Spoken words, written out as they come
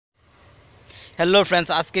Hello friends,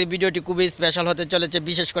 আজকের ভিডিওটি খুবই স্পেশাল হতে চলেছে।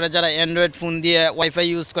 বিশেষ করে যারা অ্যান্ড্রয়েড ফোন দিয়ে ওয়াইফাই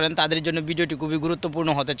ইউজ করেন তাদের জন্য ভিডিওটি খুবই গুরুত্বপূর্ণ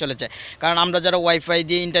হতে চলেছে। কারণ আমরা যারা ওয়াইফাই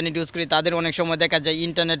দিয়ে ইন্টারনেট ইউজ করি তাদের অনেক সময় দেখা যায়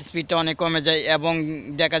ইন্টারনেট স্পিডটা অনেক কমে যায় এবং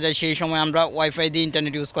দেখা যায় সেই সময় আমরা ওয়াইফাই দিয়ে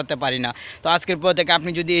ইন্টারনেট ইউজ করতে পারি না। তো আজকের পর থেকে আপনি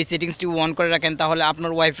যদি এই সেটিংসটি অন করে রাখেন তাহলে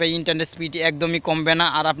আপনার ওয়াইফাই ইন্টারনেট স্পিড একদমই কমবে না,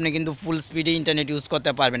 আর আপনি কিন্তু ফুল স্পিডে ইন্টারনেট ইউজ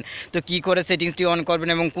করতে পারবেন। তো কী করে সেটিংসটি অন করবেন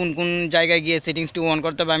এবং কোন কোন জায়গায় গিয়ে সেটিংসটি অন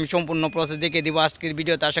করতে হবে আমি সম্পূর্ণ প্রসেস দেখিয়ে দিব আজকের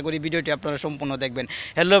ভিডিওতে। আশা করি ভিডিওটি আপনারা সম্পূর্ণ দেখবেন।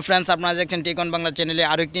 হ্যালো ফ্রেন্ডস, আপনারা দেখছেন টেকন বাংলা চ্যানেলে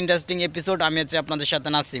আরও একটি ইন্টারেস্টিং এপিসোড। আমি আছি আপনাদের সাথে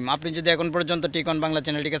নাসিম। আপনি যদি এখন পর্যন্ত টেকন বাংলা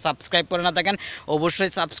চ্যানেলটিকে সাবস্ক্রাইব করে না থাকেন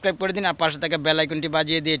অবশ্যই সাবস্ক্রাইব করে দিন, আর পাশে থাকা বেল আইকনটি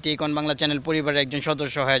বাজিয়ে দিয়ে টেকন বাংলা চ্যানেল পরিবারের একজন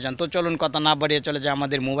সদস্য হয়ে যান। তো চলুন কথা না বাড়িয়ে চলে যায়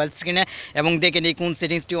আমাদের মোবাইল স্ক্রিনে এবং দেখে নিই কোন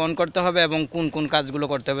সেটিংসটি অন করতে হবে এবং কোন কোন কাজগুলো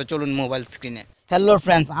করতে হবে। চলুন মোবাইল স্ক্রিনে। হ্যালো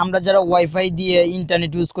ফ্রেন্ডস, আমরা যারা ওয়াইফাই দিয়ে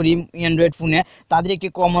ইন্টারনেট ইউজ করি অ্যান্ড্রয়েড ফোনে তাদের একটি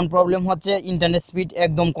কমন প্রবলেম হচ্ছে ইন্টারনেট স্পিড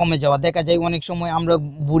একদম কমে যাওয়া। দেখা যায় অনেক সময় আমরা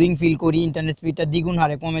বোরিং ফিল করি ইন্টারনেট স্পিডটা দ্বিগুণ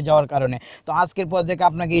হারে কমে যাওয়ার কারণে। তো আজকের পর থেকে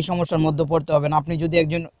আপনাকে এই সমস্যার মধ্যে পড়তে হবে না। আপনি যদি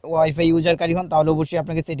একজন ওয়াইফাই ইউজারকারী হন তাহলে অবশ্যই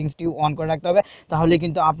আপনাকে সেটিংসটি অন করে রাখতে হবে, তাহলে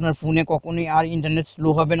কিন্তু আপনার ফোনে কখনোই আর ইন্টারনেট স্লো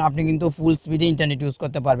হবে না, আপনি কিন্তু ফুল স্পিডে ইন্টারনেট ইউজ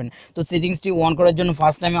করতে পারবেন। তো সেটিংসটি অন করার জন্য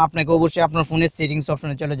ফার্স্ট টাইমে আপনাকে অবশ্যই আপনার ফোনের সেটিংস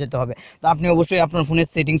অপশনে চলে যেতে হবে। তো আপনি অবশ্যই আপনার ফোনের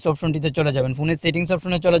সেটিংস অপশনটিতে চলে যাবেন। ফোনের সেটিংস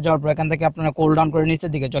অপশনে চলে যাওয়ার পর এখান থেকে আপনারা কোল ডাউন করে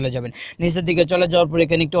নিচের দিকে চলে যাবেন। নিচের দিকে চলে যাওয়ার পর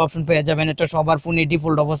এখানে একটু অপশন পেয়ে যাবেন, এটা সবার ফোনে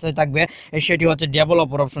ডিফল্ট অবস্থায় থাকবে, সেটি হচ্ছে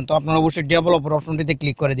ডেভেলপার অপশন। তো আপনারা অবশ্যই ডেভেলপার অপশনটিতে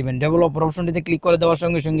ক্লিক করে দিবেন। ডেভেলপার অপশনটিতে ক্লিক করে দেওয়ার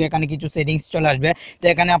সঙ্গে সঙ্গে এখানে কিছু সেটিংস চলে আসবে। তো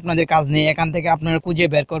এখানে আপনাদের কাজ নেই, এখান থেকে আপনারা খুঁজে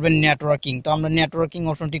বের করবেন নেটওয়ার্কিং। তো আমরা নেটওয়ার্কিং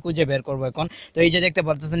অপশনটি খুঁজে বের করবো এখন। তো এই যে দেখতে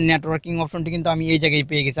পাচ্ছেন নেটওয়ার্কিং অপশনটি কিন্তু আমি এই জায়গায়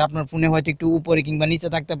পেয়ে গেছি। আপনার ফোনে হয়তো একটু উপরে কিংবা নিচে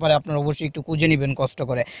থাকতে পারে, আপনারা অবশ্যই একটু খুঁজে নেবেন কষ্ট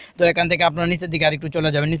করে। তো এখান থেকে আপনারা নিচের দিকে আরেকটু চলে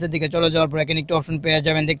যাবেন। নিচের দিকে চলে যাওয়ার পর এখানে একটু অপশন পেয়ে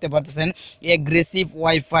যাবেন, দেখতে পাচ্ছেন অ্যাগ্রেসিভ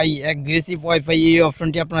ওয়াইফাই। এই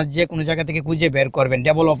অপশনটি আপনারা যে কোনো জায়গা থেকে খুঁজে বের করবেন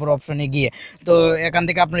ডেভেলপার অপশনে গিয়ে। তো এখান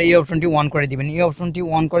থেকে আপনারা এই অপশনটি অন করে দিবেন। এই অপশনটি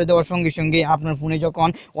অন করে দেওয়ার সঙ্গে সঙ্গে আপনার ফোনে যখন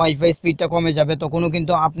ওয়াইফাই স্পিডটা কমে যাবে তখনও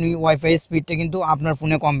কিন্তু আপনি ওয়াইফাই স্পিডটা কিন্তু আপনার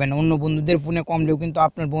ফোনে কমবে না, অন্য বন্ধুদের ফোনে কমলেও কিন্তু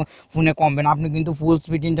আপনার ফোনে কমবে না, আপনি কিন্তু ফুল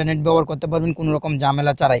স্পিড ইন্টারনেট ব্যবহার করতে পারবেন কোনো রকম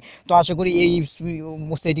ঝামেলা ছাড়াই। তো আশা করি এই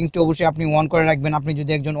সেটিংসটি অবশ্যই আপনি অন করে রাখবেন। আপনি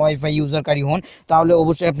যদি একজন ওয়াইফাই ইউজারকারী হন তাহলে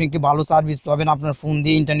অবশ্যই আপনি একটি ভালো সার্ভিস পাবেন, আপনার ফোন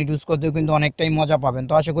দিয়ে ইন্টারনেট ইউজ করতেও কিন্তু অনেকটাই মজা পাবেন।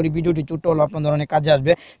 তো আশা করি ভিডিওটি ছোট্ট হলো আপনাদের অনেক কাজে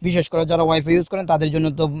আসবে, বিশেষ করে যারা ওয়াইফাই ইউজ করেন তাদের জন্য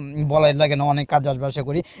তো বলাই লাগে না, অনেক কাজে আসবে। আশা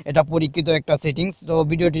করি এটা পরীক্ষিত একটা সেটিংস। তো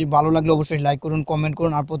ভিডিওটি ভালো লাগলে অবশ্যই লাইক করুন, কমেন্ট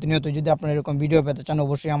করুন, আর প্রতিনিয়ত যদি আপনারা এরকম ভিডিও পেতে চান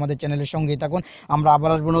অবশ্যই আমাদের চ্যানেলের সঙ্গেই থাকুন। আমরা আবার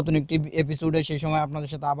আসবো নতুন একটি এপিসোডে, সেই সময় আপনাদের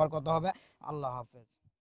সাথে আবার কথা হবে। আল্লাহ হাফেজ।